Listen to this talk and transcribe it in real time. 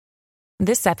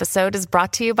This episode is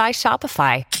brought to you by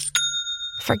Shopify.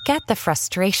 Forget the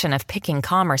frustration of picking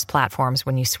commerce platforms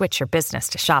when you switch your business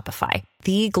to Shopify,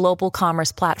 the global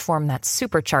commerce platform that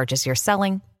supercharges your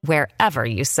selling wherever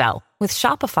you sell. With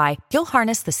Shopify, you'll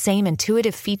harness the same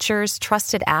intuitive features,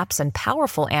 trusted apps, and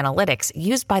powerful analytics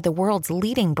used by the world's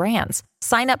leading brands.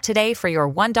 Sign up today for your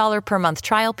 $1 per month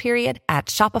trial period at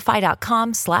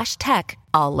shopify.com/tech,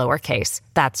 all lowercase.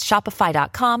 That's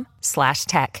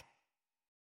shopify.com/tech.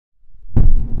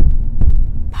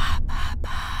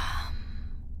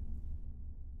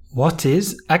 What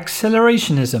is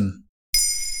accelerationism?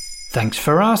 Thanks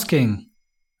for asking.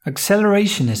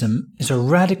 Accelerationism is a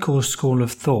radical school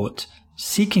of thought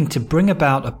seeking to bring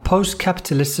about a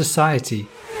post-capitalist society.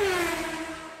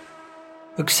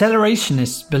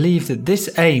 Accelerationists believe that this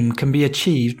aim can be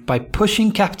achieved by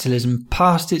pushing capitalism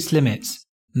past its limits,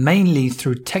 mainly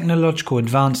through technological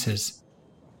advances.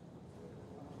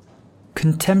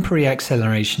 Contemporary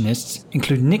accelerationists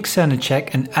include Nick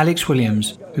Cernicek and Alex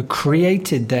Williams, who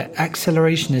created their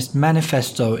Accelerationist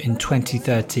Manifesto in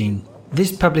 2013.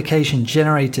 This publication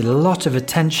generated a lot of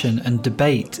attention and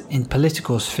debate in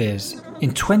political spheres.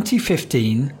 In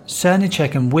 2015,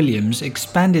 Cernicek and Williams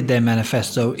expanded their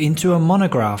manifesto into a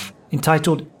monograph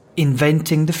entitled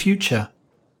Inventing the Future.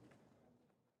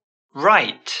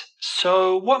 Right,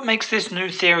 so what makes this new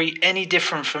theory any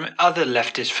different from other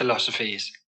leftist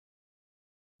philosophies?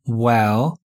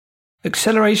 Well,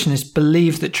 accelerationists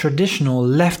believe that traditional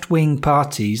left-wing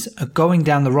parties are going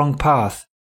down the wrong path,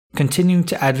 continuing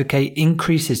to advocate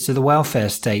increases to the welfare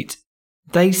state.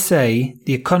 They say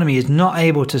the economy is not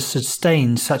able to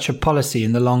sustain such a policy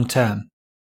in the long term.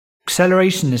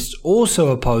 Accelerationists also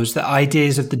oppose the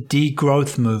ideas of the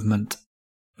degrowth movement,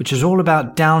 which is all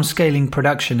about downscaling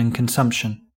production and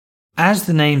consumption. As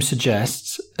the name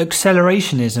suggests,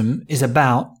 accelerationism is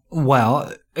about,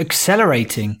 well,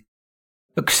 accelerating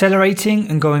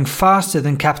and going faster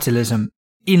than capitalism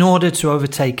in order to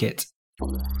overtake it.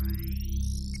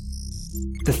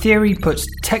 The theory puts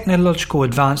technological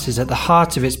advances at the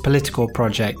heart of its political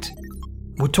project.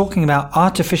 We're talking about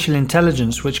artificial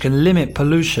intelligence which can limit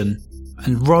pollution,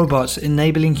 and robots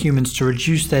enabling humans to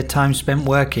reduce their time spent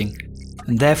working,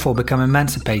 and therefore become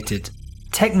emancipated.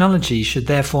 Technology should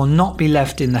therefore not be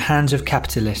left in the hands of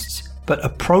capitalists, but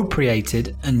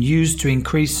appropriated and used to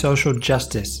increase social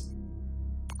justice.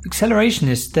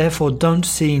 Accelerationists therefore don't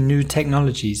see new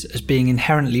technologies as being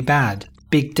inherently bad.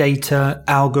 Big data,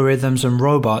 algorithms, and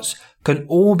robots can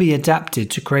all be adapted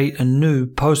to create a new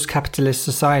post-capitalist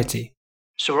society.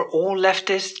 So are all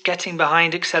leftists getting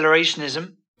behind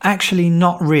accelerationism? Actually,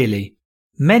 not really.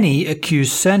 Many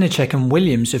accuse Cernicek and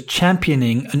Williams of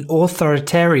championing an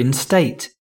authoritarian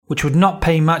state, which would not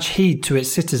pay much heed to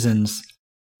its citizens.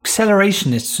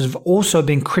 Accelerationists have also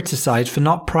been criticized for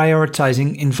not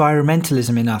prioritizing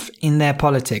environmentalism enough in their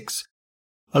politics.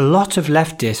 A lot of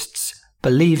leftists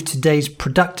believe today's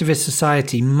productivist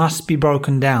society must be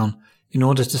broken down in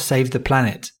order to save the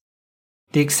planet.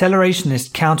 The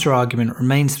accelerationist counter-argument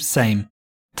remains the same.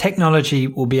 Technology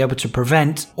will be able to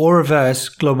prevent or reverse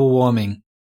global warming.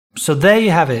 So there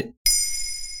you have it.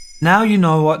 Now you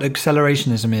know what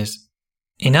accelerationism is.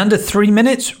 In under 3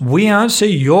 minutes, we answer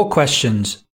your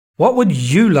questions. What would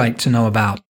you like to know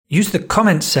about? Use the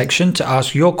comments section to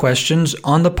ask your questions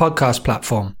on the podcast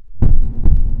platform.